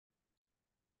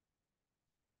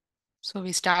So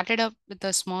we started up with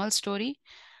a small story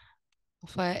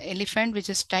of an elephant which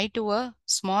is tied to a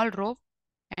small rope,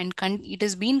 and it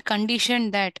has been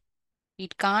conditioned that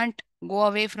it can't go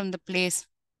away from the place.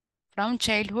 From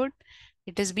childhood,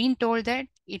 it has been told that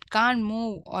it can't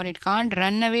move or it can't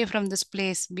run away from this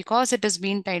place because it has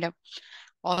been tied up.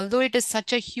 Although it is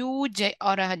such a huge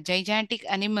or a gigantic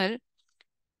animal,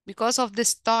 because of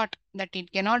this thought that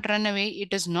it cannot run away,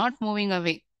 it is not moving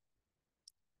away.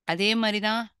 அதே மாதிரி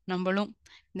தான் நம்மளும்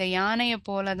இந்த யானையை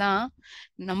போல தான்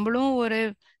நம்மளும் ஒரு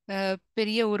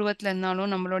பெரிய உருவத்துல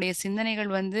இருந்தாலும் நம்மளுடைய சிந்தனைகள்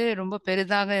வந்து ரொம்ப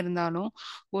பெரிதாக இருந்தாலும்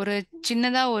ஒரு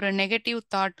சின்னதா ஒரு நெகட்டிவ்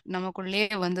தாட் நமக்குள்ளே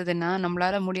வந்ததுன்னா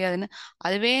நம்மளால முடியாதுன்னு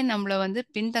அதுவே நம்மள வந்து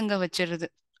பின்தங்க வச்சிருது.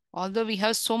 Although we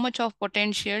have so much of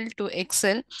potential to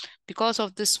excel, because of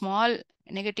this small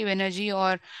negative energy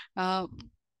or uh,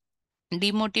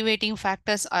 demotivating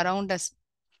factors around us,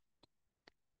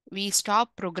 we stop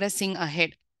progressing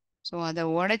ahead. So அதை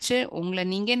உடைச்சு உங்களை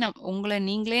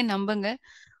நீங்களே நம்புங்க,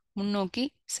 முன்னோக்கி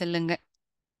செல்லுங்க.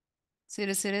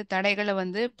 சிறு சிறு தடைகளை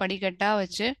வந்து படிக்கட்டா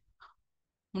வச்சு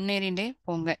முன்னேறிண்டே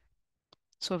போங்க.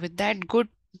 So with that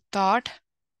good thought,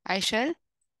 I shall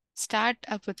start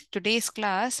up with today's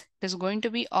class. It is going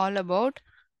to be all about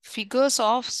figures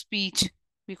of speech,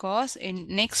 because in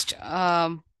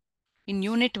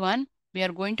unit 1 we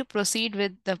are going to proceed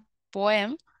with the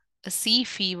poem A Sea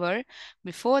Fever.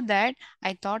 Before that,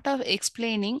 I thought of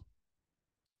explaining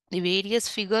the various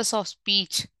figures of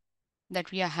speech that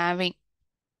we are having.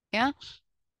 Yeah.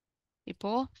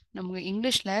 இப்போ நமக்கு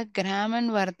இங்கிலீஷ்ல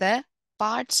கிராமர்னு வரத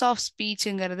parts of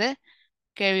ஸ்பீச்சுங்கிறத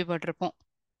கேள்விப்பட்டிருப்போம்.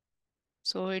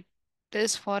 So it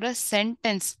is for a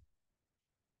sentence.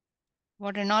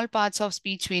 What and all parts of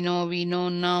speech we know? We know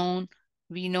noun,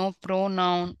 we know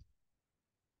pronoun,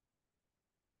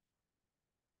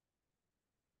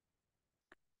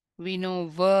 we know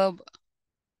verb,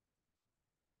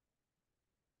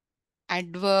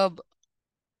 adverb,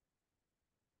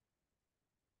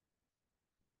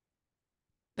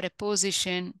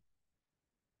 preposition,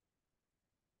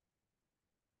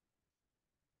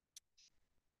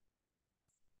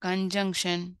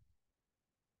 conjunction,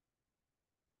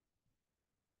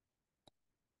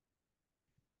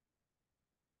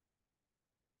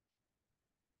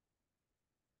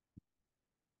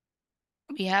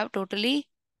 we have totally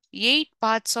 8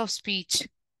 parts of speech.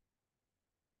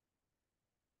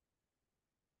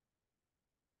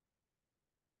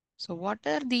 So what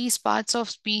are these parts of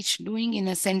speech doing in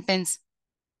a sentence?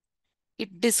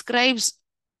 It describes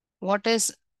what is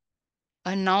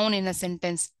a noun in a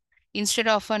sentence. Instead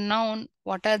of a noun,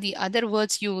 what are the other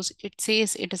words used? It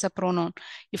says it is a pronoun.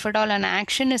 If at all an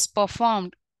action is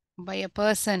performed by a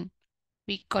person,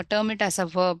 we term it as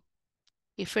a verb.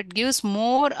 If it gives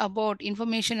more about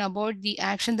information about the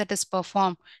action that is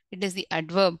performed, it is the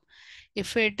adverb. If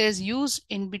it is used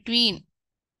in between,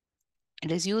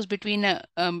 it is used between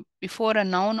before a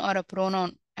noun or a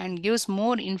pronoun and gives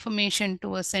more information to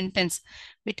a sentence,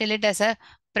 we tell it as a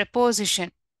preposition.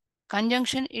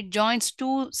 Conjunction, it joins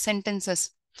two sentences.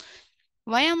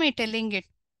 Why am I telling it?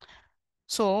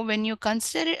 So when you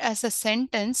consider it as a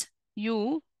sentence, you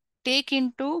take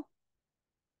into,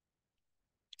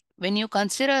 when you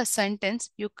consider a sentence,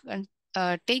 you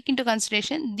take into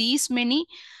consideration these many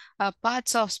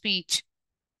parts of speech.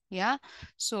 Yeah.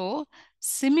 So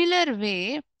similar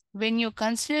way, when you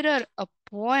consider a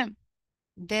poem,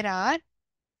 there are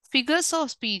figures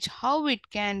of speech, how it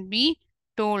can be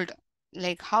told,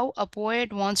 like how a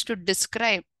poet wants to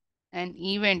describe an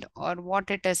event or what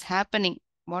it is happening,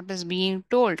 what is being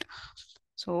told.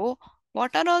 So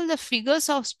what are all the figures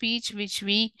of speech which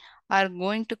we are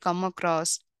going to come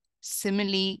across?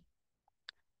 Simile,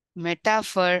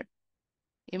 metaphor,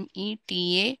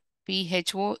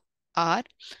 metaphor.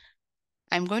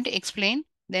 I'm going to explain.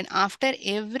 Then after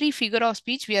every figure of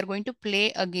speech, we are going to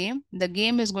play a game. The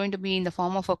game is going to be in the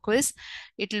form of a quiz.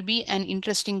 It will be an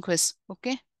interesting quiz.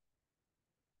 Okay.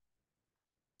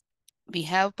 We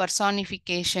have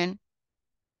personification,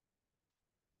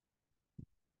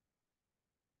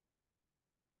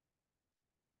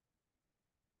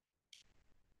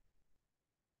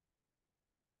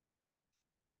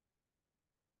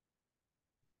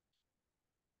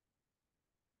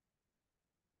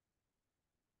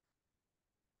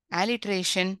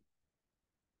 alliteration,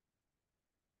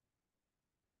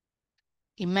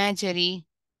 imagery,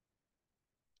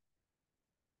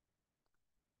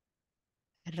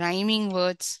 rhyming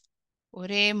words,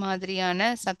 ஒரே மாதிரியான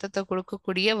சத்தத்தை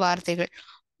கொடுக்கக்கூடிய வார்த்தைகள்.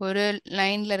 ஒரு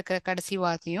லைன்ல இருக்கிற கடைசி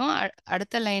வார்த்தையும்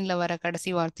அடுத்த லைன்ல வர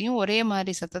கடைசி வார்த்தையும் ஒரே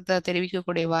மாதிரி சத்தத்தை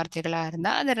தெரிவிக்கக்கூடிய வார்த்தைகளா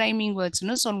இருந்தா அதை ரைமிங்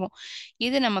வேர்ட்ஸ்னு சொல்லுவோம்.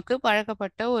 இது நமக்கு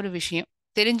பழக்கப்பட்ட ஒரு விஷயம்,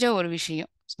 தெரிஞ்ச ஒரு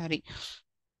விஷயம். சாரி.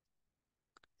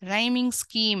 Rhyming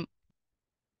scheme.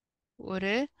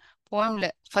 ஒரு போயம்ல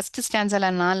ஃபர்ஸ்ட் ஸ்டான்ஸால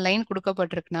 4 லைன்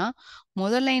கொடுக்கப்பட்டிருக்குன்னா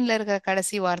முதல் லைன்ல இருக்கிற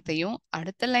கடைசி வார்த்தையும்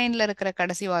அடுத்த லைன்ல இருக்கிற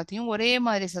கடைசி வார்த்தையும் ஒரே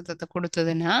மாதிரி சத்தத்தை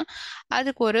கொடுத்ததுன்னா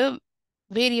அதுக்கு ஒரு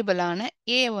வேரியபிளான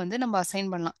ஏ வந்து நம்ம அசைன்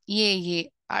பண்ணலாம். ஏ ஏ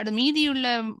அது மீதியுள்ள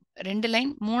 2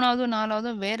 லைன் மூணாவதும்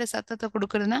நாலாவதும் வேற சத்தத்தை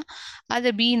கொடுக்குறதுன்னா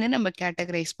அதை பின்னு நம்ம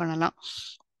கேட்டகரைஸ் பண்ணலாம்.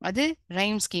 அது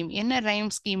ரைம் ஸ்கீம். என்ன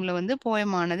ரைம் ஸ்கீம்ல வந்து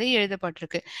போயமானது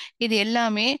எழுதப்பட்டிருக்கு. இது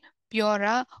எல்லாமே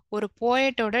பியூரா ஒரு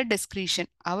போயட்டோட டிஸ்கிரிப்ஷன்,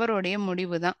 அவருடைய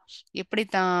முடிவு தான். எப்படி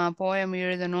தான் போயம்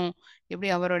எழுதணும், எப்படி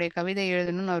அவருடைய கவிதை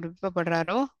எழுதணும்னு அவர்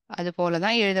விருப்பப்படுறாரோ அது போல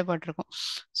தான் எழுதப்பட்டிருக்கும்.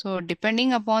 So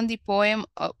depending upon the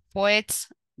poets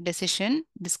decision,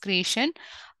 discretion,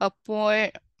 a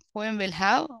poem will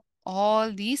have all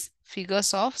these figures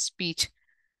of speech.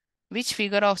 Which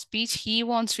figure of speech he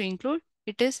wants to include,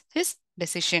 it is his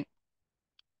decision.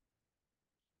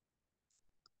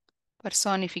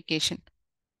 Personification.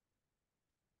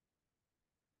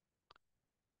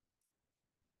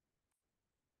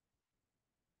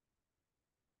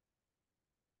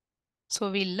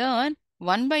 So we learn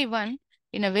one by one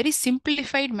in a very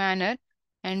simplified manner,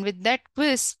 and with that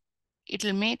quiz, it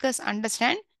will make us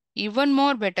understand even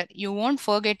more better. You won't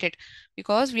forget it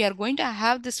because we are going to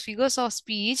have this figures of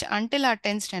speech until our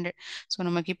 10th standard. So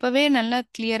நமக்கு இப்பவே நல்லா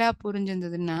கிளியரா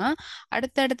புரிஞ்சிருந்ததுன்னா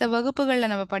அடுத்தடுத்த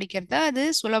வகுப்புகளில் நம்ம படிக்கிறத அது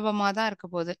சுலபமாக தான் இருக்க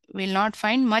போகுது. Will not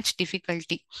find much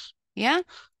difficulty. Yeah.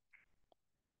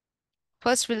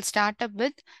 First, we'll start up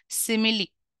with simile.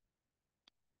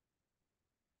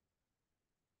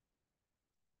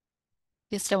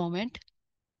 Just a moment.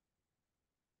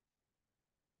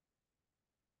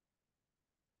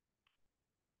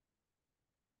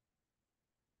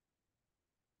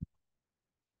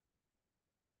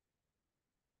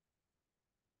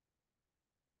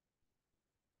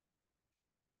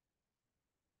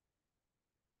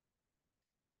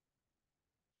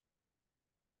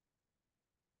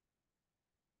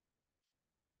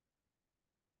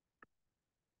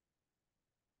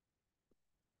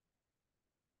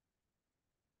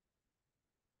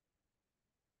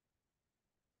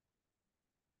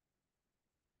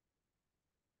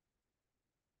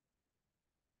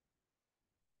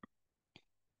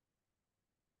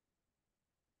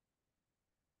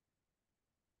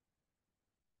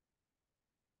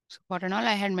 So what and all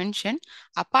I had mentioned.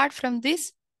 Apart from this,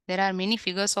 there are many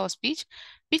figures of speech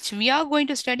which we are going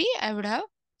to study. I would have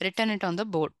written it on the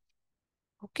board.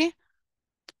 Okay.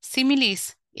 Similes.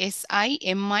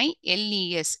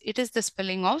 Similes. It is the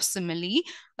spelling of simile.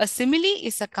 A simile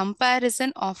is a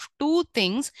comparison of two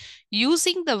things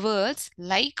using the words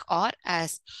like or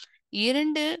as.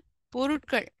 இரண்டு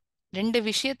பொருட்கள், ரெண்டு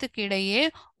விஷயத்துக்கு இடையே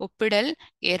ஒப்பிடல்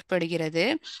ஏற்படுகிறது.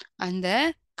 அந்த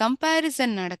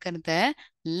comparison நடக்கிறத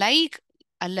like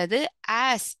அல்லது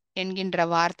as என்கின்ற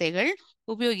வார்த்தைகள்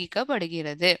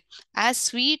உபயோகிக்கப்படுகிறது. ஆஸ்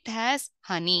ஸ்வீட் ஆஸ்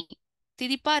ஹனி,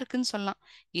 திதிப்பா இருக்குன்னு சொல்லலாம்.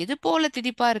 எது போல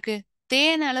திதிப்பா இருக்கு?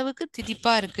 தேன் அளவுக்கு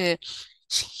திதிப்பா இருக்கு.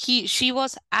 she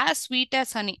was as sweet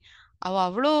as honey. அவ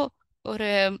அவ்வளோ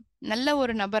ஒரு நல்ல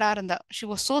ஒரு நபரா இருந்தா. she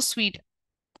was so sweet.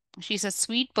 she is a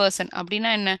sweet person. அப்படின்னா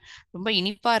என்ன? ரொம்ப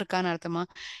இனிப்பா இருக்கான்னு அர்த்தமா?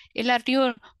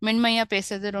 எல்லார்ட்டையும் மென்மையா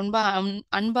பேசுறது, ரொம்ப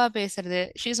அன்பா பேசுறது.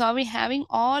 she is always having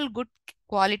all good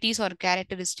qualities or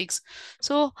characteristics.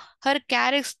 So her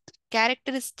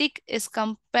characteristic is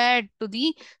compared to the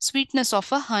sweetness of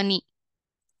a honey.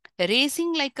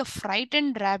 Racing like a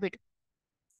frightened rabbit.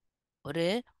 ஒரு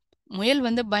முயல்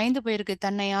வந்து பயந்து போயிருக்கு,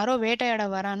 தன்னை யாரோ வேட்டையாட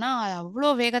வரானா அது அவ்வளோ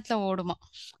வேகத்துல ஓடுமா.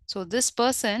 So this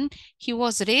person he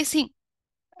was racing.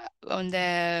 அந்த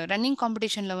ரன்னிங்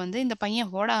காம்படிஷன்ல வந்து இந்த பையன்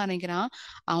ஓட ஆரம்பிக்கிறான்.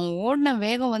 அவன் ஓடின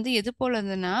வேகம் வந்து எது போல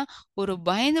இருந்ததுன்னா ஒரு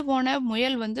பயந்து போன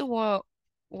முயல் வந்து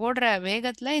ஓடுற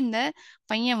வேகத்துல இந்த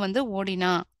பையன் வந்து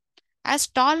ஓடினான். as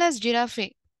tall as giraffe.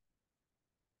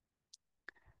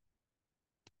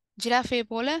 ஜிராஃபே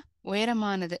போல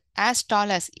உயரமானது. as tall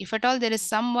as, if at all there is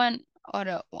someone or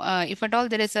if at all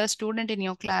there is a student in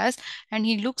your class and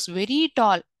he looks very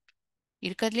tall,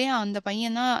 இருக்கிறதுலயே அந்த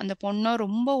பையன் தான் அந்த பொண்ணோ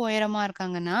ரொம்ப உயரமா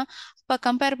இருக்காங்கன்னா அப்ப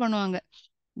கம்பேர் பண்ணுவாங்க.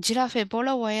 ஜிராஃபே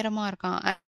போல உயரமா இருக்கான்.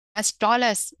 as tall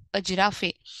as a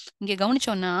giraffe. இங்க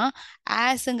கவனிச்சோம்னா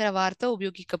ஆஸ்ங்கிற வார்த்தை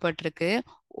உபயோகிக்கப்பட்டிருக்கு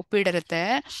ஒப்பிடுறத,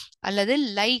 அல்லது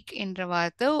லைக் என்ற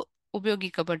வார்த்தை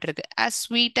உபயோகிக்கப்பட்டிருக்கு. as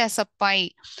sweet as a pie,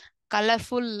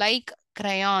 colorful like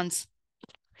crayons.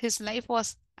 His life was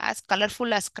as colorful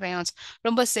as crayons.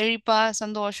 ரொம்ப செழிப்பா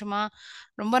சந்தோஷமா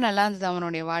ரொம்ப நல்லா இருந்தது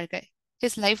அவனுடைய வாழ்க்கை.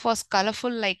 His life was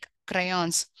colorful like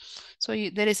crayons. So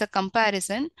there is a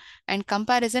comparison, and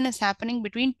comparison is happening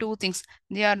between two things.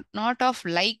 They are not of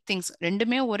like things.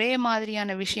 ரெண்டுமே ஒரே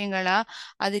மாதிரியான விஷயங்களா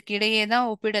அதுக்கு இடையே தான்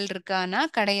ஒப்பிடல் இருக்கானா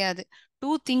கிடையாது.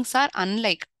 Two things are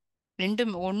unlike. ரெண்டு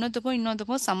ஒன்னுத்துக்கும்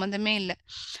இன்னொன்றுக்கும் சம்மந்தமே இல்லை.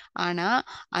 ஆனா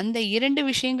அந்த இரண்டு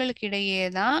விஷயங்களுக்கு இடையே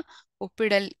தான்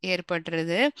ஒப்பிடல்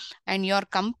ஏற்படுறது. And you are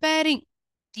comparing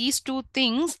these two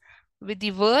things with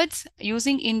the words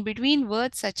using in between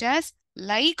words such as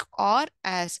like or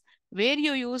as. Where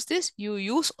you use this, you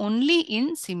use only in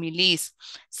similes.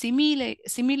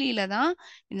 சிமிலில தான்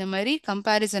இந்த மாதிரி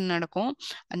கம்பேரிசன் நடக்கும்.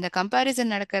 அந்த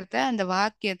கம்பேரிசன் நடக்கிறத அந்த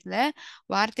வாக்கியத்துல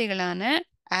வார்த்தைகளான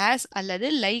as அல்லது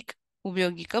like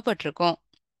உபயோகிக்கப்பட்டிருக்கும்.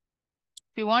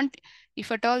 If you want, if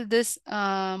at all this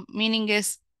meaning is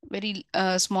very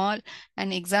small and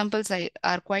examples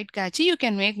are quite catchy, you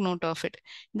can make note of it.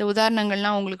 இந்த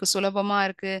உதாரணங்கள்லாம் உங்களுக்கு சுலபமா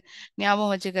இருக்கு,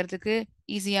 ஞாபகம் வச்சுக்கிறதுக்கு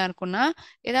ஈஸியா இருக்கும்னா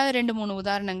ஏதாவது 2-3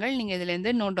 உதாரணங்கள் நீங்க இதுல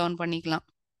இருந்து நோட் டவுன் பண்ணிக்கலாம்.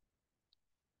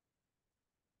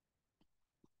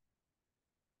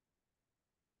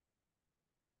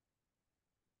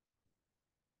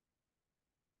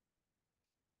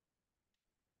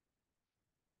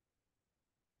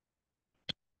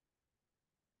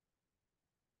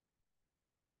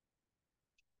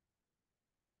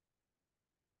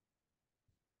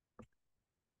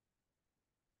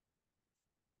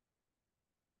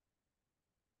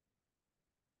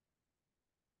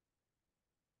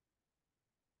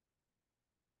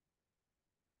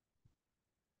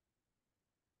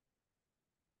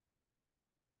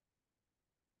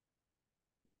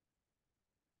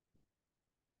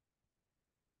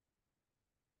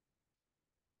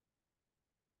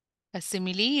 A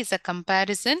simile is a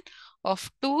comparison of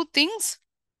two things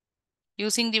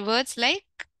using the words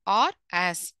like or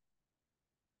as.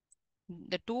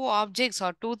 The two objects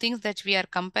or two things that we are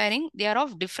comparing, they are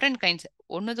of different kinds.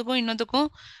 ஒன்னுத்துக்கும் இன்னொத்துக்கும்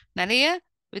நிறைய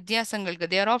வித்தியாசங்கள்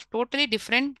இருக்கு. They are of totally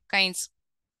different kinds,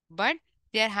 but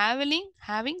they are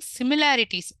having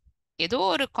similarities. ஏதோ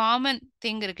ஒரு common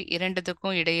thing இருக்கு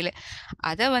இரண்டுத்துக்கும் இடையில.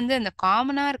 அதை வந்து அந்த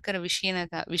காமனா இருக்கிற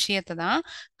விஷயத்தை தான்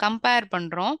கம்பேர்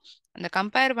பண்றோம். அந்த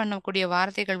கம்பேர் பண்ணக்கூடிய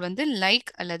வார்த்தைகள் வந்து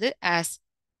லைக் அல்லது as.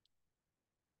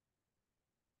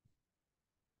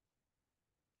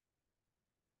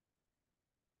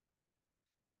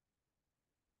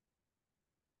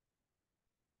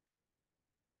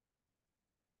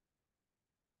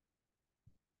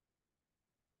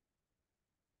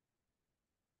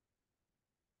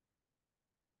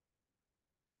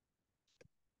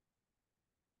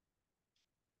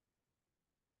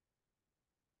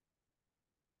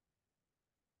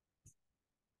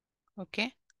 Okay,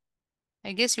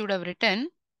 I guess you would have written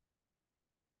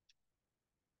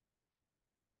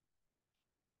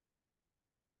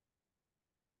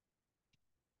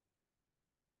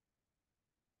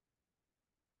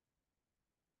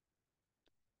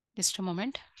just a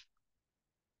moment.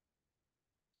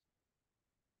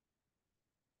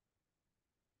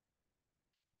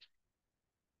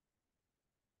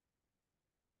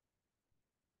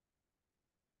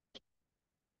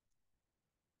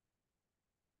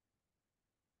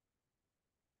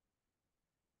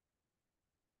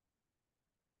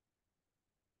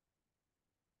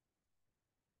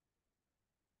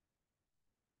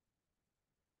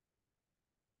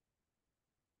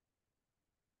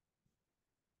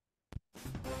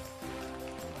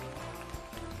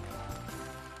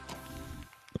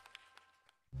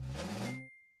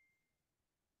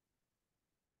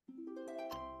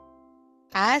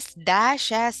 As dash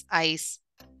as ice,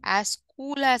 as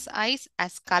cool as ice,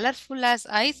 as colorful as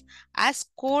ice, as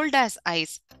cold as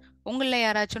ice. உங்கள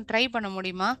யாராச்சும் ட்ரை பண்ண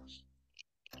முடியுமா?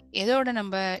 எதோட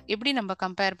எப்படி நம்ம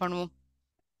கம்பேர் பண்ணுவோம்?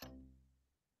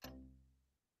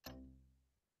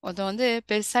 ஒருத்தன் வந்து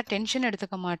பெருசா டென்ஷன்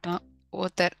எடுத்துக்க மாட்டான்.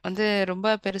 ஒருத்தர் வந்து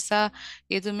ரொம்ப பெருசா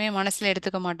எதுவுமே மனசுல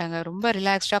எடுத்துக்க மாட்டாங்க. ரொம்ப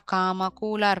ரிலாக்ஸ்டா காமா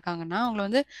கூலா இருக்காங்கன்னா அவங்கள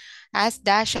வந்து as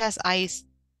dash as ice.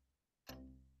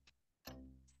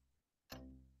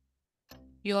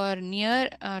 You are near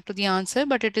to the answer,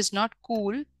 but it is not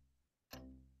cool.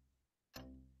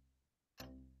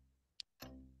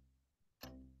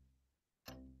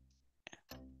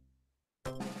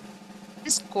 It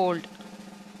is cold.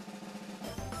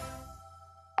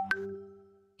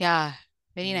 Yeah,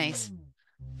 very nice.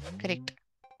 Correct.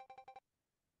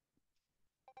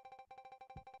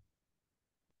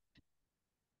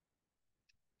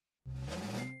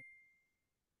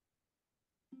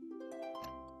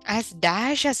 As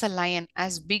dash as a lion,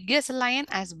 as big as a lion,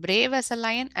 as brave as a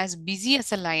lion, as busy as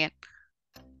a lion.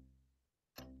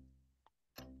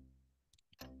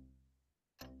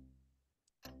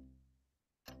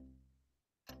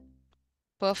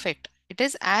 Perfect. It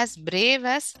is as brave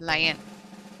as lion.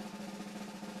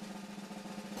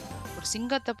 ஒரு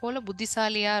சிங்கத்தை போல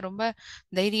புத்திசாலியா ரொம்ப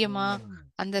தைரியமா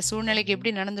அந்த சூழ்நிலைக்கு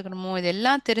எப்படி நடந்துக்கணுமோ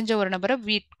இதெல்லாம் தெரிஞ்ச ஒரு நபரை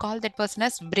we call that person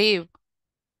as brave.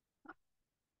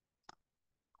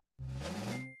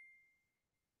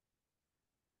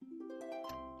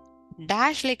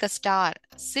 Dash like a star,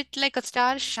 sit like a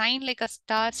star, shine like a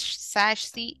star,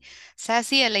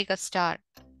 sassy like a star.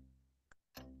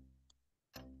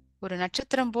 ஒரு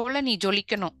நட்சத்திரம் போல நீ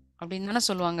ஜொலிக்கணும் அப்படின்னு தானே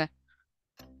சொல்லுவாங்க.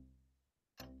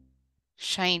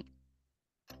 Shine.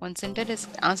 One center is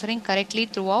answering correctly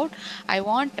throughout. I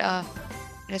want a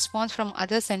response from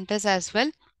other centers as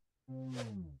well.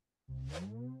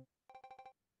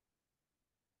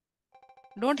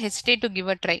 Don't hesitate to give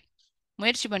a try.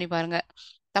 முயற்சி பண்ணி பாருங்க.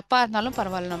 தப்பா இருந்தாலும்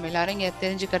பரவாயில்ல, நம்ம எல்லாரும் இங்க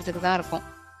தெரிஞ்சுக்கிறதுக்கு தான் இருக்கும்.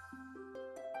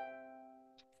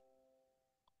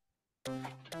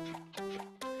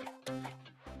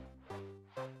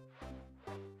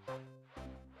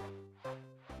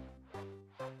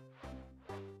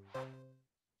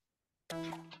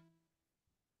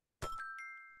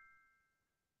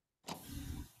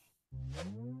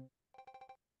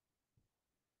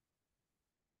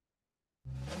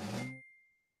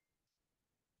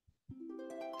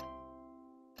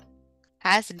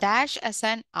 As dash as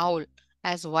an owl,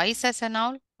 as wise as an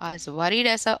owl, as worried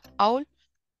as an owl,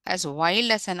 as wild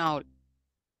as an owl.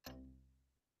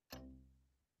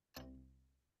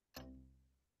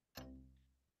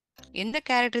 எந்த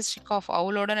கேரக்டரிஸ்டிக் ஆஃப்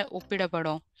அவளோட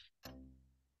ஒப்பிடப்படும்?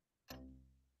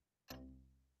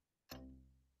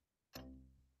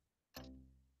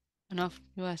 One of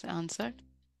you has answered.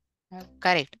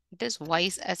 Correct. It is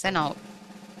wise as an owl.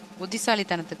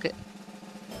 புத்திசாலித்தனத்துக்கு.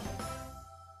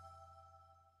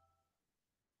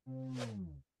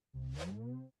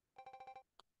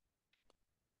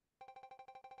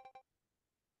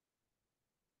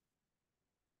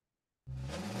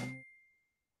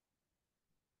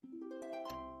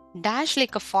 Dash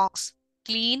like a fox,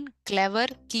 clean, clever,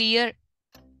 clear.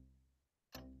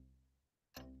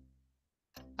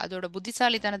 அதோட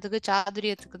புத்திசாலித்தனத்துக்கு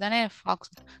சாதுரியத்துக்கு தானே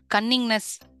Fox.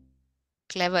 Cunningness,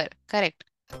 clever. Correct.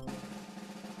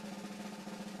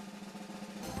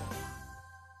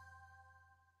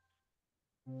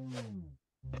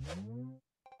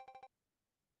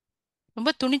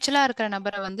 ரொம்ப துணிச்சலா இருக்கிற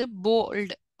நபரை வந்து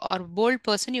bolt R bolt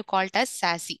person you called as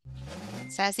sassy.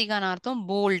 சாசிக்கான அர்த்தம்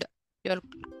bolt. You are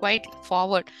quite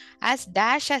forward. as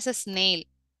dash as a snail,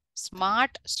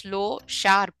 smart, slow,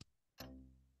 sharp.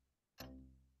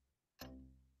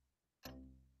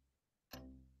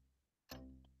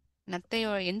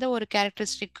 நத்தையோட எந்த ஒரு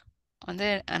characteristic வந்து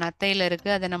நத்தையில இருக்கு,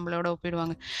 அதை நம்மளோட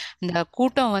ஒப்பிடுவாங்க. இந்த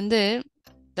கூட்டம் வந்து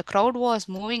the crowd was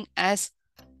moving as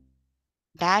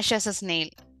dash as a snail,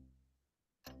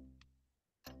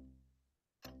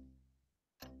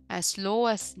 as slow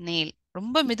as snail.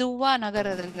 ரொம்ப மெதுவா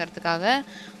நகர்றதுங்கிறதுக்காக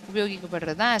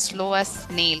உபயோகிக்கப்படுறது தான் as slow as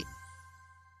snail.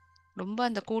 ரொம்ப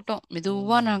அந்த கூட்டம்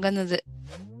மெதுவா நகர்ந்தது.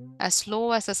 as slow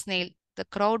as a snail. The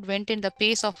crowd went in the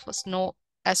pace of snow,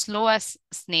 as slow as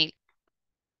snail.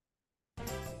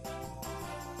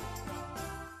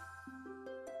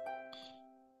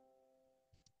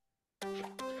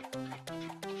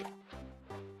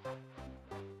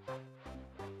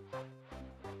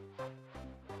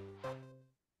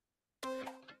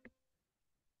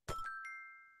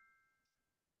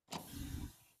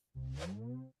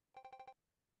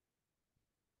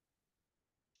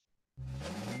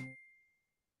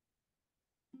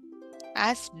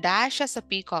 as dash as a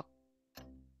peacock,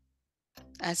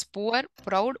 as poor,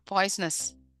 proud, poisonous.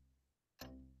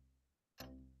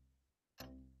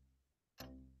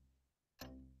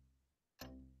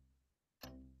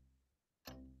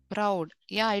 Proud.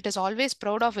 Yeah, it is always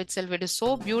proud of itself. It is so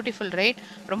beautiful, right?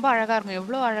 ரொம்ப அழகா இருக்கும்.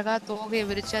 எவ்வளவு அழகா தோகையை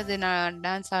விரிச்சு அது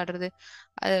dance ஆடுறது.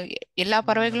 அது எல்லா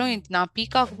பறவைகளும் நான்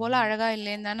பீகாக் போல அழகா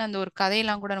இல்லைன்னு தானே அந்த ஒரு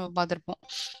கதையெல்லாம் கூட நம்ம பார்த்திருப்போம்.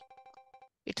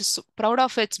 It is proud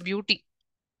of its beauty.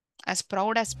 As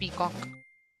proud as peacock.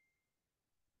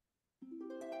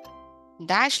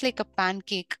 Dash like a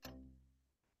pancake.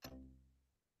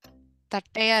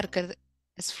 தட்டையா இருக்கிறது.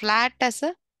 as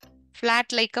flat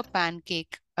like a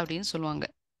pancake அப்படின்னு சொல்லுவாங்க.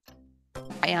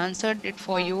 I answered it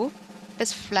for you. It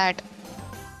is flat.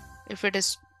 If it is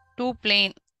too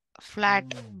plain, flat.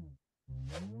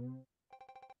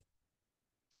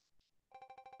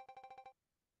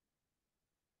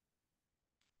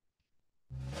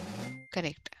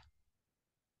 Correct.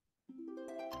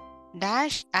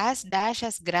 Dash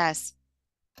as grass,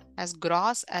 as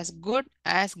gross, as good,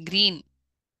 as green.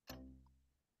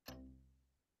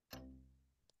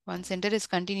 One center is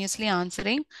continuously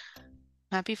answering.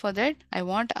 Happy for that. I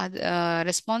want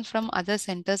response from other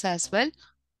centers as well.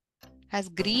 As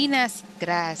green as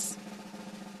grass.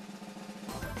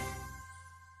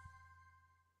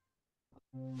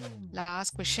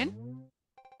 Last question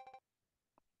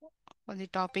for the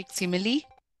topic simile.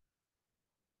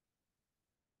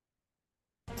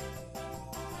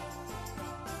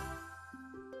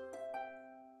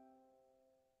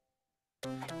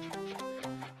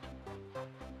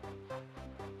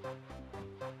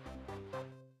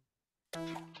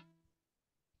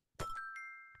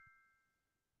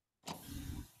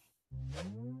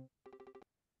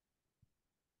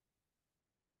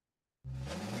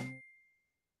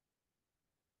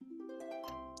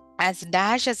 As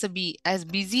dash as a bee, as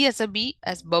busy as a bee,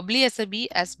 as bubbly as a bee,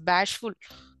 as bashful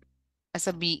as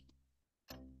a bee.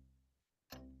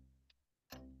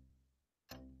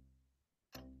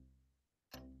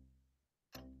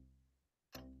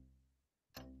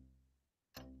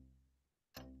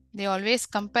 They always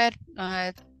compare,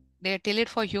 they tell it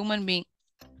for human being.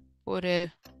 ஒரு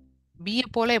பீயை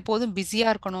போல எப்போதும் பிஸியா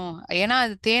இருக்கணும், ஏன்னா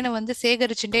அது தேனை வந்து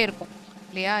சேகரிச்சுட்டே இருக்கும்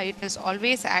இல்லையா? It is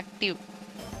always active.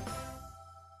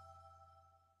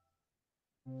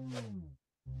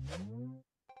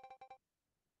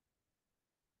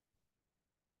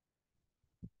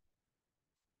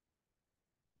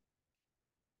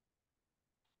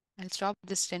 I'll stop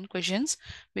this 10 questions.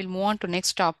 We'll move on to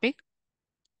next topic.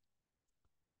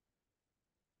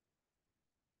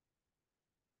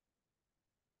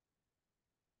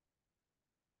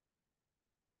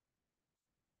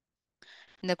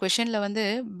 இந்த கொஷின்ல வந்து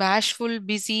பேஷ்ஃபுல்,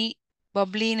 பிஸி,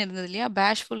 பப்ளின்னு இருந்தது இல்லையா?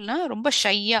 பேஷ்ஃபுல்னா ரொம்ப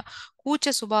ஷையா,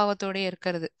 கூச்ச சுபாவத்தோட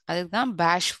இருக்கிறது, அதுக்கு தான்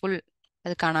பேஷ்ஃபுல்.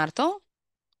 அதுக்கான அர்த்தம்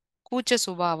கூச்ச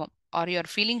சுபாவம். Are you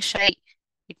are feeling shy,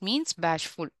 it means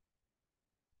பேஷ்ஃபுல்.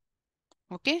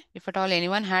 Okay, if at all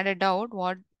anyone had a doubt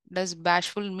what does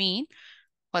bashful mean,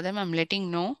 for them I'm letting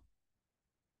know.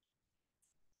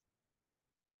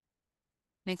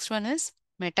 Next one is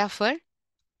metaphor.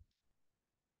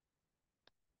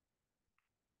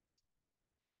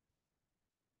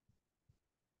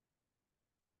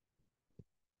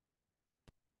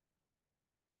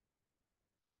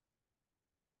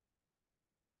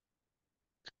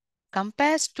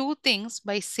 Compares two things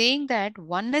by saying that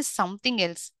one is something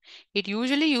else. It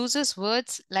usually uses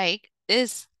words like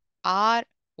is, are,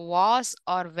 was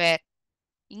or were.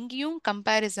 இங்கேயும்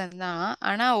comparison தான்,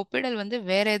 ஆனா ஒப்பிடல் வந்து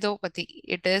வேற ஏதோ பத்தி.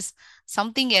 It is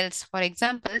something else. For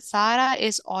example, Sarah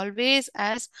is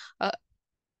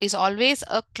always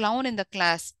a clown in the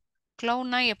class.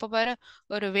 கிளவுன்னா எப்ப பாரு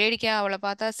ஒரு வேடிக்கையா, அவளை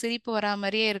பார்த்தா சிரிப்பு வரா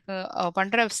மாதிரியே இருக்கு, அவ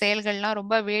பண்ற செயல்கள்லாம்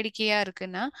ரொம்ப வேடிக்கையா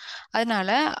இருக்குன்னா அதனால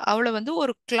அவளை வந்து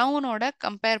ஒரு கிளவுனோட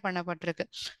கம்பேர் பண்ணப்பட்டிருக்கு.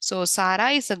 So Sarah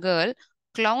is a girl,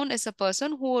 clown is a person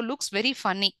who looks very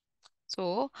funny. So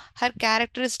her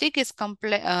characteristic is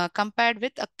compared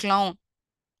with a clown.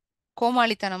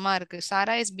 கோமாளித்தனமா இருக்கு.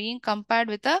 சாரா is being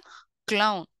compared with a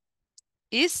clown.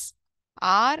 Is,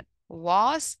 R,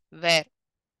 was, வேர்.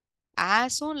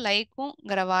 ஆஸும்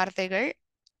லைக்கும்ங்கிற வார்த்தைகள்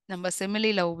நம்ம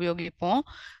சிமிலில உபயோகிப்போம்.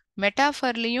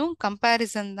 மெட்டாஃபர்லையும்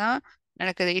comparison தான்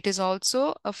நடக்குது. It is also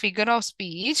a figure of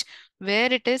speech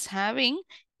where it is having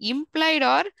implied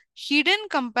or hidden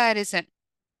comparison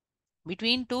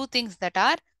between two things that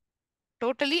are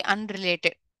totally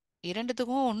unrelated.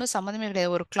 இரண்டுத்துக்கும் ஒன்றும் சம்மந்தமே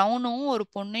கிடையாது. ஒரு கிளவுனும் ஒரு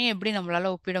பொண்ணையும் எப்படி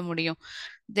நம்மளால ஒப்பிட முடியும்?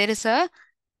 There is a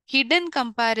hidden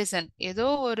comparison. ஏதோ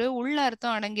ஒரு உள்ள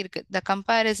அர்த்தம் அடங்கியிருக்கு. The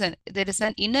comparison, there is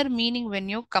an inner meaning when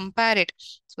you compare it.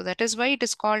 So that is why it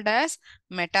is called as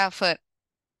metaphor.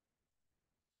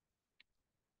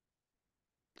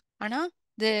 ஆனா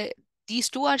the these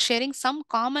two are sharing some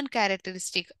common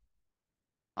characteristic.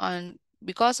 On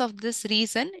because of this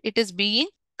reason, it is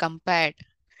being compared.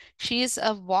 She is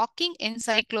a walking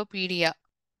encyclopedia.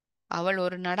 அவள்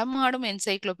ஒரு நடமாடும்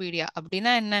encyclopedia.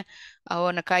 அப்படின்னா என்ன?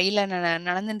 அவன கையில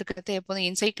நடந்துட்டு இருக்கிறத எப்போதும்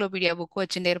என்சைக்ளோபீடியா புக்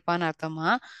வச்சுட்டே இருப்பான்னு அர்த்தமா?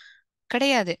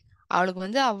 கிடையாது. அவளுக்கு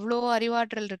வந்து அவ்வளோ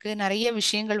அறிவாற்றல் இருக்கு, நிறைய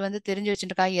விஷயங்கள் வந்து தெரிஞ்சு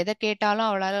வச்சுருக்கா, எதை கேட்டாலும்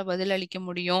அவளால பதில் அளிக்க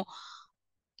முடியும்.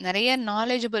 நிறைய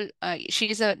knowledgeable, she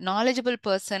is a knowledgeable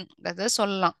person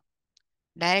சொல்லலாம்.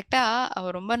 டைரக்டா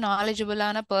அவ ரொம்ப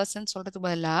நாலேஜபிளான பர்சன் சொல்றதுக்கு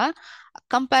பதிலா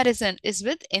comparison is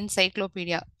with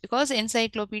encyclopedia, because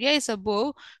encyclopedia is a book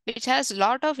which has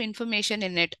lot of information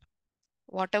in it.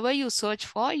 whatever you search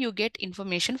for, you get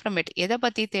information from it. எதை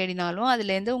பத்தி தேடினாலும்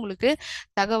அதுல இருந்து உங்களுக்கு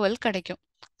தகவல் கிடைக்கும்.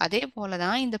 அதே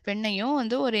போலதான் இந்த பெண்ணையும்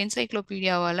வந்து ஒரு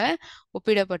என்சைக்ளோபீடியாவால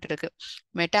ஒப்பிடப்பட்டிருக்கு.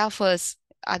 Metaphors,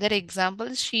 other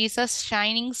examples, she is a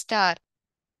shining star.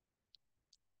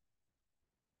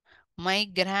 My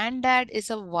grand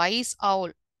is a wise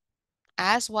owl.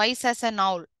 as wise as an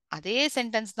owl. அதே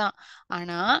சென்டென்ஸ் தான்,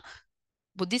 ஆனா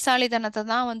புத்திசாலித்தனத்தை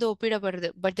தான் வந்து ஒப்பிடப்படுது.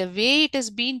 But the way it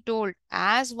is been told,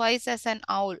 as wise as an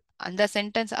அவுல், அந்த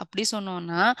sentence அப்படி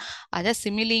சொன்னோம்னா அதை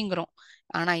சிமிலிங்கிறோம்.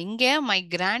 ஆனா இங்க my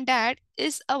grand date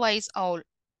is a wise owl.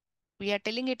 We are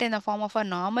telling it in the form of a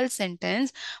normal sentence,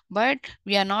 but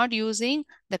we are not using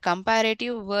the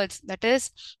comparative words that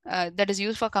is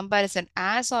used for comparison,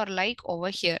 as or like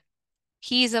over here.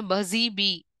 He is a busy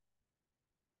bee.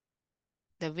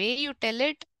 The way you tell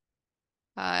it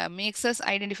makes us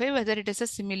identify whether it is a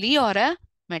simile or a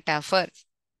metaphor.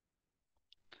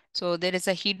 So there is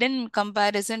a hidden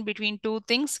comparison between two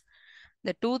things.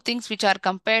 The two things which are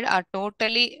compared are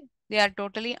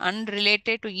totally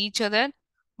unrelated to each other,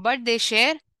 but they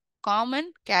share common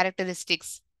characteristics.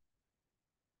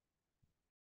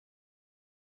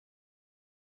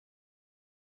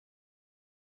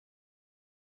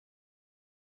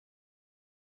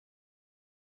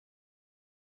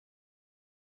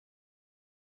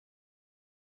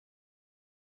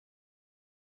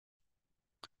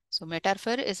 So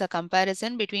metaphor is a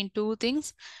comparison between two things,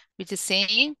 which is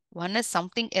saying one is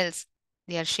something else.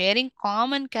 They are sharing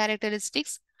common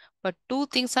characteristics, but two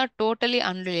things are totally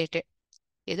unrelated.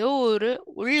 ஏதோ ஒரு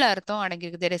உள்ள அர்த்தம்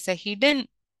அடங்கியிருக்கு. There is a hidden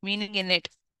meaning in it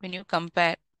when you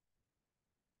compare.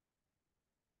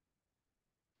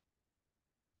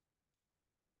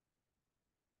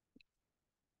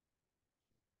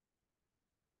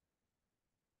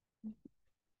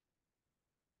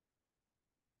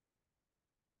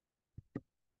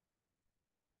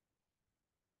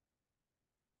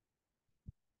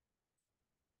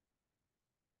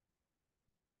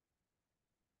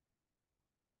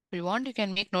 If you want, you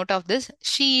can make note of this.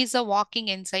 She is a walking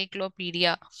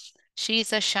encyclopedia. She is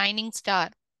a shining star.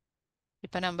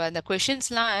 இப்போ நம்ம அந்த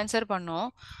கொஷின்ஸ்லாம் answer பண்ணோம்.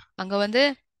 அங்க வந்து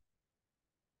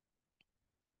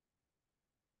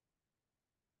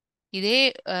இதே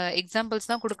எக்ஸாம்பிள்ஸ்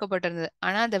தான் கொடுக்கப்பட்டிருந்தது.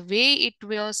 ஆனா the way it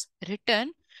was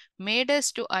written made us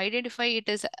to identify it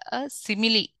as a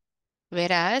simile.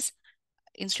 Whereas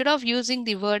instead of using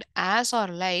the word as or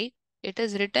like, it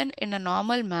is written in a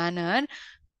normal manner,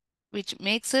 which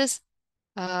makes us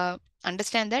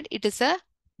understand that it is a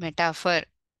metaphor.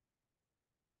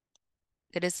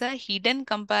 There is a hidden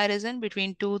comparison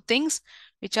between two things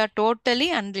which are totally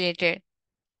unrelated.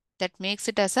 That makes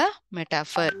it as a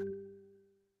metaphor.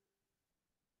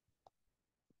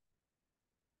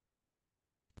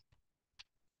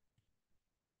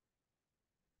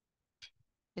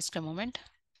 Just a moment.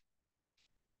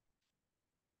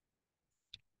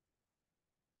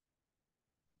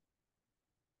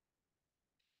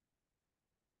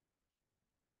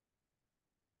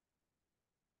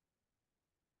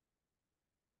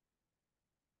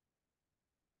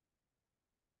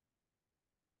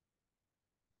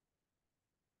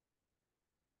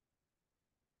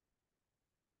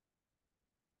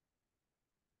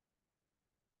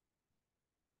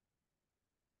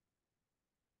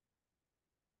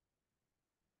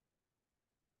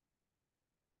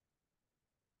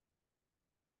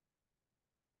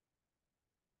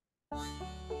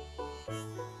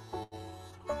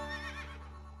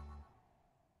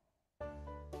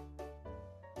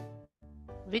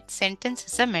 Which sentence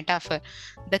is a metaphor?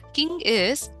 The king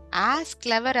is as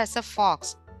clever as a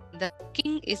fox. The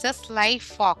king is a sly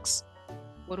fox.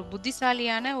 ஒரு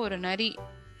புத்திசாலியான ஒரு நரி,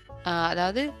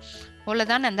 அதாவது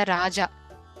போலதான் அந்த ராஜா.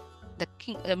 The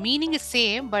king, the meaning is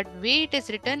same, but way it is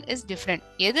written is different.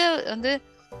 எது வந்து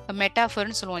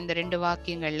மெட்டாஃபர்னு சொல்லுவோம் இந்த ரெண்டு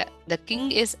வாக்கியங்கள்ல? The king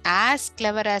is as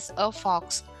clever as a fox.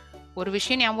 ஒரு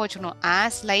விஷயம் ஞாபகம் வச்சுக்கணும்.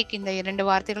 as like இந்த இரண்டு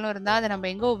வார்த்தைகளும் இருந்தா அதை நம்ம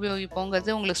எங்க உபயோகிப்போங்கிறது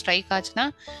உங்களுக்கு ஸ்ட்ரைக் ஆச்சுன்னா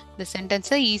இந்த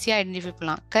சென்டென்ஸை ஈஸியா ஐடென்டிஃபை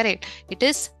பண்ணலாம். Correct. It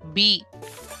is B.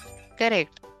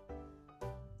 Correct.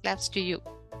 Claps to you.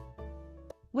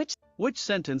 Which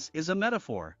sentence is a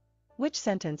metaphor? Which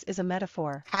sentence is a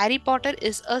metaphor? Harry Potter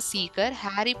is a seeker.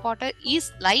 Harry Potter is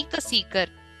like a seeker.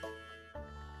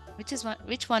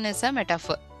 Which one is a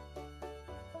metaphor?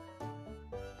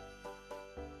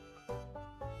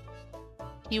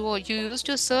 You used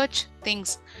to search things.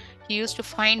 He used to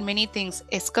find many things,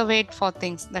 excavate for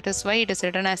things. That is why it is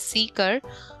written as seeker.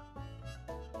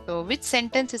 So which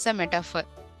sentence is a metaphor?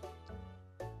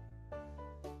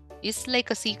 Is like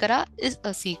a seeker, is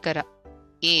a seeker.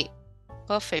 A.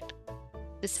 Perfect.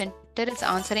 This sentence is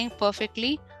answering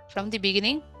perfectly from the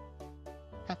beginning.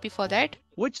 Happy for that.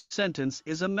 Which sentence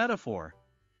is a metaphor?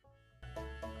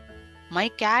 My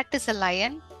cat is a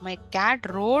lion. My cat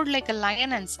roared like a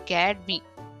lion and scared me.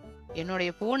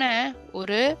 என்னுடைய பூனை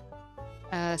ஒரு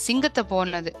சிங்கத்தை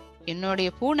போனது. என்னுடைய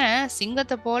பூனை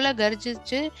சிங்கத்தை போல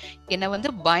கர்ஜிச்சு என்னை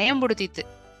வந்து பயம்படுத்தித்து.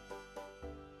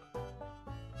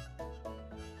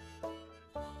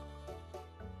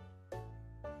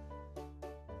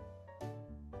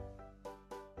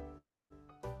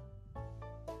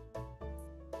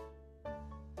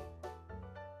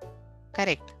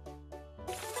 Correct.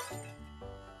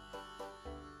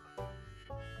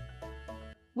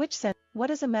 What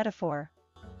is a metaphor?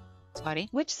 Sorry.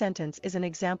 Which sentence is an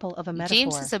example of a metaphor?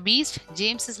 James is a beast.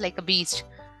 James is like a beast.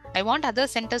 I want other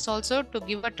centers also to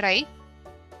give a try.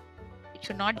 It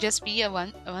should not just be a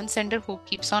one center who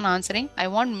keeps on answering. I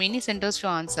want many centers to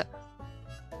answer.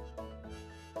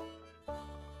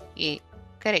 A.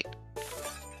 Correct.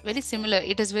 Very similar.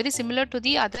 It is very similar to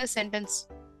the other sentence.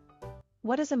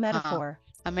 What is a metaphor?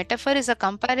 A metaphor is a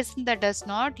comparison that does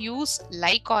not use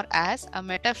like or as. A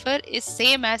metaphor is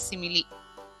same as simile.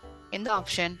 In the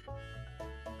option,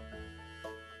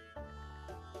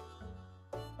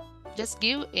 just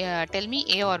give tell me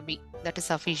A or B. That is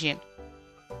sufficient.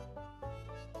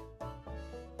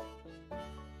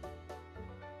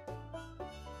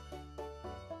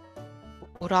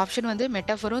 ஒரு option வந்து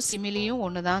மெட்டாஃபரும் சிமிலியும்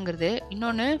ஒண்ணுதாங்கிறது,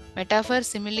 இன்னொன்னு metaphor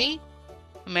சிமிலி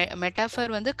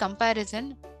metaphor வந்து comparison,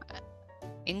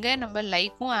 எங்க நம்ம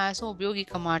லைக்கும் ஆஸும்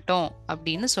உபயோகிக்க மாட்டோம்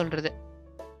அப்படின்னு சொல்றது.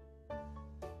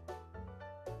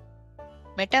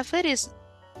 மெட்டாஃபர் இஸ்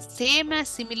சேம்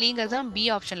ஆஸ் சிமிலிங்கிறது தான் பி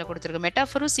ஆப்ஷன்ல கொடுத்துருக்கு.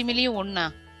 மெட்டாஃபரும் சிமிலியும் ஒண்ணா?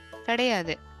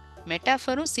 கிடையாது.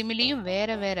 மெட்டாஃபரும் சிமிலியும்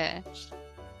வேற வேற.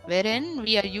 Wherein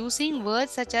we are using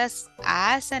words such as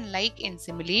and like in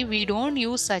simile, we don't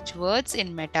use such words in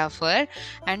metaphor,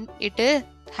 and it is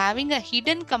having a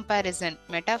hidden comparison.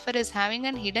 Metaphor is having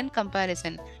a hidden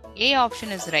comparison. A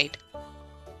option is right.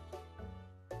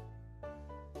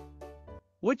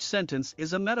 Which sentence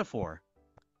is a metaphor?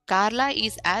 Carla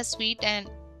is as sweet and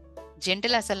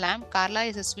gentle as a lamb. Carla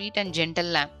is a sweet and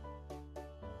gentle lamb.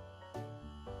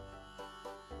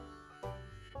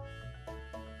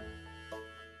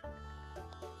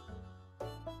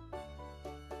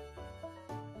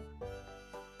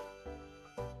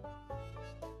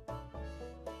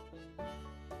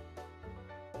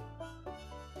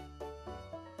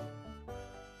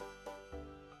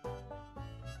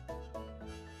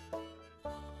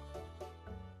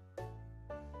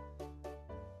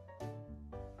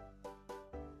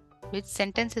 Which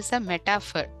sentence is a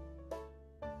metaphor?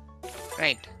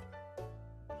 Right.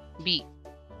 B.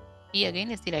 B again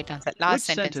is the right answer. Last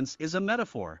Which sentence is a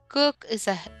metaphor? Kirk is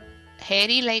a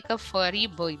hairy like a furry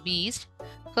beast.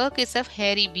 Kirk is a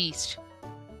hairy beast.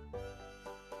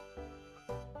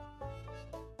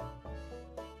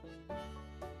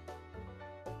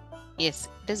 Yes,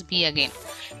 it is B again.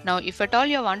 Now, if at all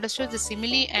you have understood the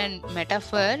simile and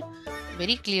metaphor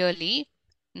very clearly,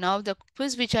 now the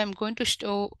quiz which I am going to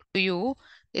show to you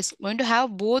is going to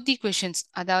have both the questions.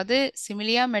 அதாவது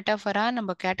சிமிலியா மெட்டாஃபரா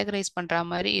நம்ம categorise பண்ற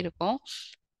மாதிரி இருக்கும்.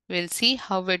 We'll see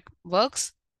how it works.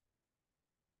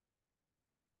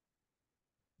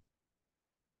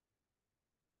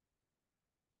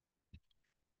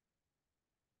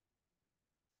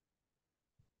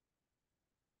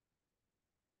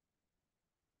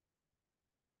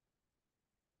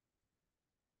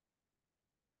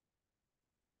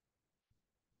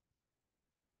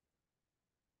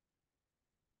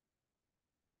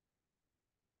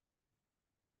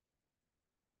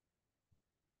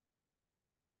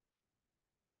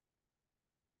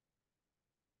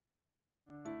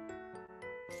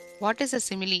 What is a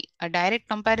simile? A direct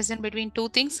comparison between two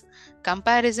things.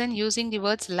 Comparison using the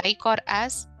words like or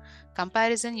as.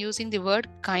 Comparison using the word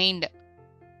kind.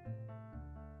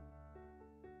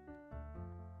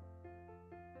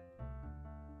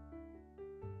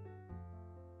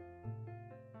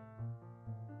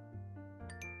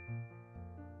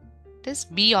 It is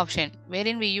B option,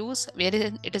 wherein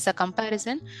it is a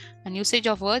comparison and usage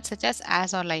of words such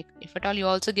as or like. If at all you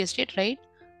also guessed it, right?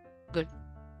 Good.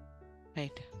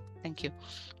 Right. Thank you.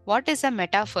 What is a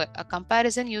metaphor? A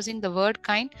comparison using the word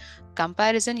kind,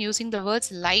 comparison using the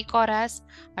words like or as,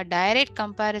 a direct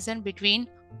comparison between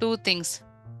two things.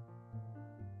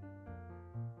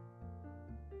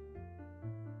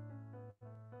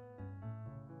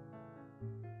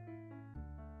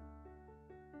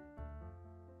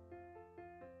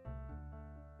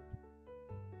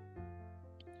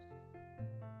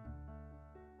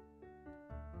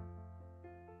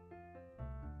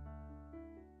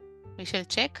 We shall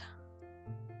check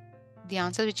the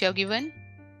answer which you have given.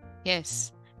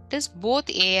 Yes, it is both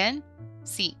A and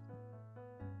C.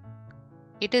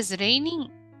 It is raining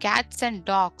cats and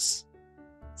dogs.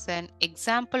 It's an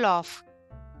example of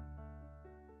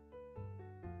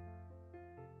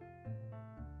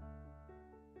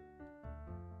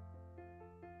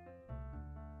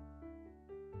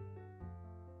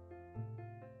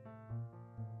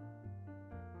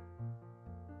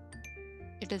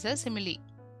it is a simile.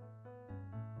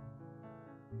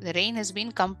 The rain has been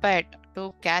compared to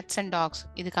cats and dogs.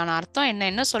 இதுக்கான அர்த்தம்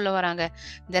என்ன சொல்ல வராங்க?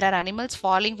 There are animals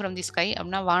falling from the sky.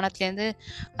 அப்படின்னா வானத்துலேருந்து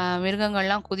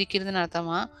மிருகங்கள்லாம் குதிக்கிறதுன்னு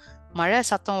அர்த்தமா? மழை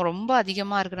சத்தம் ரொம்ப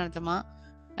அதிகமாக இருக்குன்னு அர்த்தமா?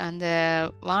 அந்த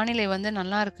வானிலை வந்து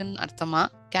நல்லா இருக்குன்னு அர்த்தமா?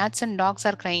 Cats and dogs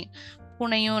are crying.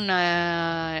 பூனையும்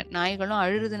நாய்களும்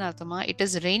அழுகுதுன்னு அர்த்தமா? It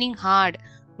is raining hard.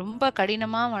 ரொம்ப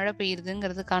கடினமாக மழை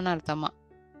பெய்யுதுங்கிறதுக்கான அர்த்தமா?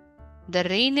 The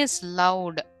rain is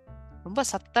loud. ரொம்ப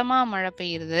சத்தமாக மழை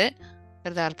பெய்யுது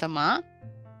அர்த்தமா?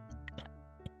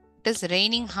 It is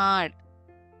raining hard.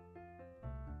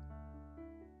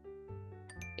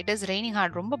 It is raining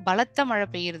hard. ரொம்ப பலத்த மழை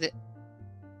பெய்யுது,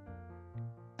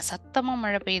 சத்தமா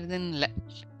மழை பெய்யுதுன்னு இல்லை.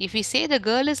 If we say the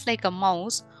girl is like a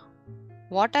mouse,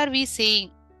 what are we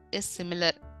saying is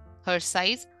similar? Her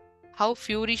size, how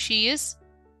furious she is,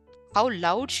 how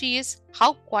loud she is,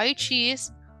 how quiet she is,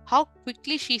 how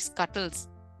quickly she scuttles.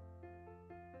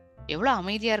 எவ்வளவு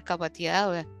அமைதியா இருக்கா பாத்தியா?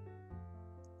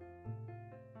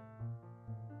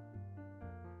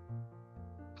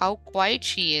 how quiet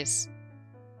she is.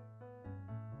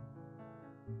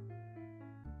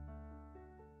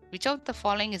 Which of the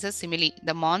following is a simile?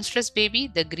 The monstrous baby,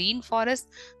 the green forest,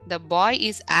 the boy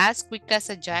is as quick as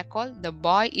a jackal, the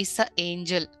boy is an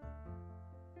angel.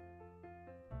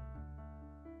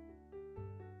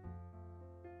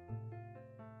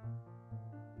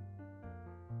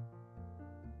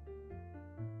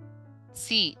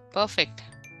 C. Perfect.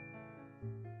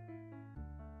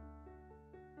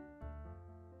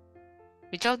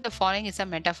 Which of the following is a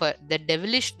metaphor? The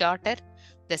devilish daughter,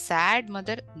 the sad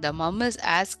mother, the mum is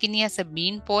as skinny as a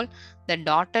beanpole, the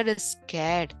daughter is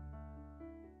scared.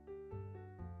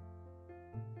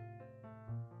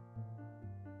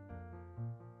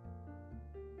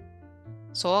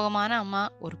 சோகமான அம்மா,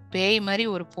 ஒரு பேய் மாதிரி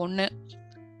ஒரு பொண்ணு.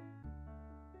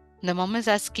 இந்த மம்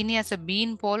is as skinny as a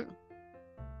beanpole.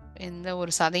 எந்த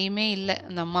ஒரு சதையுமே இல்லை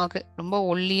அந்த அம்மாவுக்கு, ரொம்ப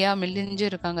ஒல்லியா மெலிஞ்சு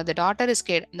இருக்காங்க. the daughter is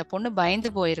scared. இந்த பொண்ணு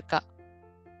பயந்து போயிருக்கா.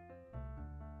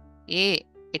 ஏ,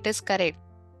 இட் இஸ் கரெக்ட்.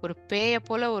 ஒரு பேய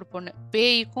போல ஒரு பொண்ணு,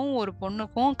 பேய்க்கும் ஒரு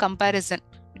பொண்ணுக்கும் comparison.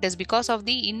 It is because of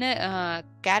the inner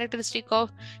characteristic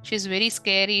of she is very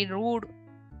scary, root.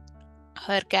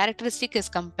 Her characteristic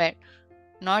is compared,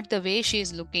 not the way she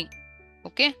is looking.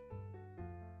 Okay,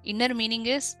 inner meaning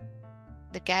is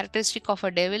the characteristic of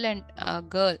a devil and a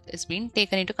girl is being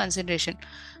taken into consideration.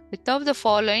 Which of the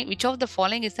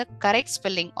following is the correct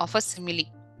spelling of a simile?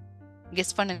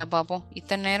 Guess பண்ணுங்க பாப்போம்.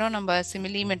 இத்தனை நேரம் நம்ம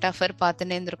சிமிலி metaphor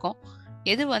பார்த்துன்னே இருந்திருக்கோம்.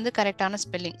 எது வந்து கரெக்டான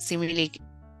spelling சிமிலிக்கு?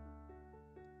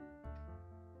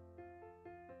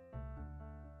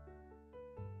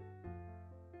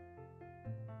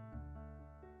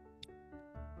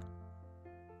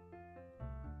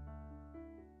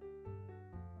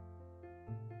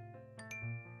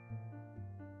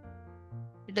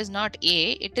 It is not A,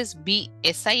 it is B,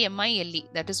 S-I-M-I-L-E.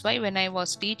 That is why when I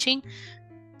was teaching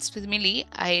simile,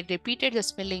 I repeated the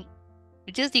spelling,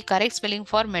 which is the correct spelling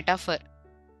for metaphor.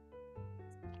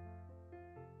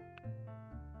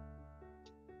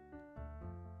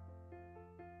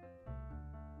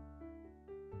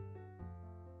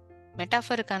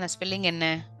 மெட்டாஃபருக்கான spelling என்ன?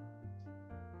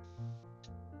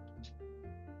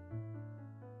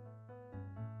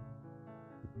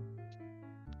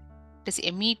 It is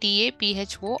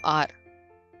METAPHOR.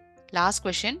 Last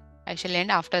question. I shall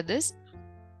end after this.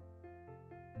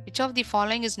 Which of the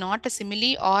following is not a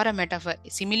simile or a metaphor?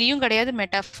 சிமிலியும் கிடையாது,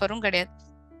 மெட்டாஃபரும் கிடையாது.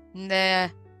 இந்த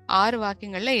 6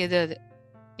 வாக்கியங்கள்ல எது அது?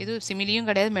 இது சிமிலியும்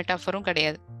கிடையாது, மெட்டாஃபரும்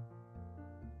கிடையாது.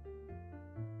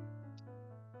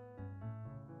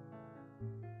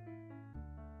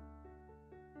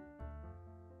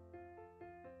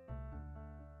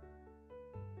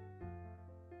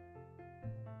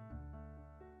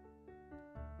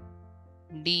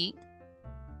 D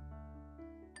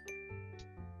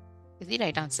is the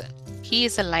right answer. He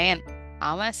is a lion.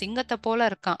 அவன் சிங்கத்தை போல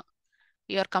இருக்கான்.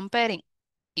 You are comparing.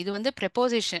 இது வந்து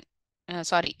preposition.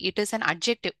 Sorry, it is an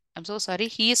adjective. I'm so sorry.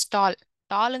 He is tall.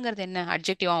 டாலுங்கிறது என்ன?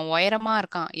 adjective. அவன் உயரமா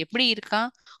இருக்கான். எப்படி இருக்கான்?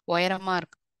 உயரமா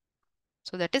இருக்கான்.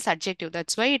 So that is adjective.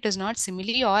 That's why it is not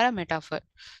simile or a metaphor.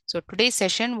 So today's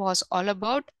session was all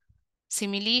about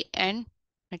simile and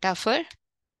metaphor.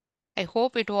 I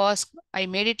hope I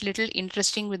made it little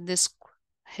interesting with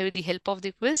the help of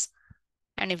the quiz.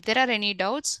 And if there are any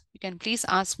doubts, you can please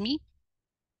ask me.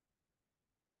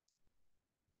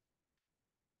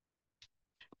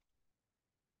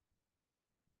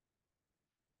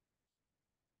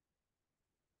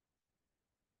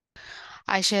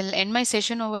 I shall end my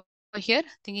session over here,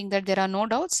 thinking that there are no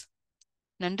doubts.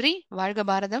 நன்றி. வாழ்க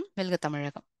பாரதம், வெல்க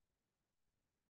தமிழகம்.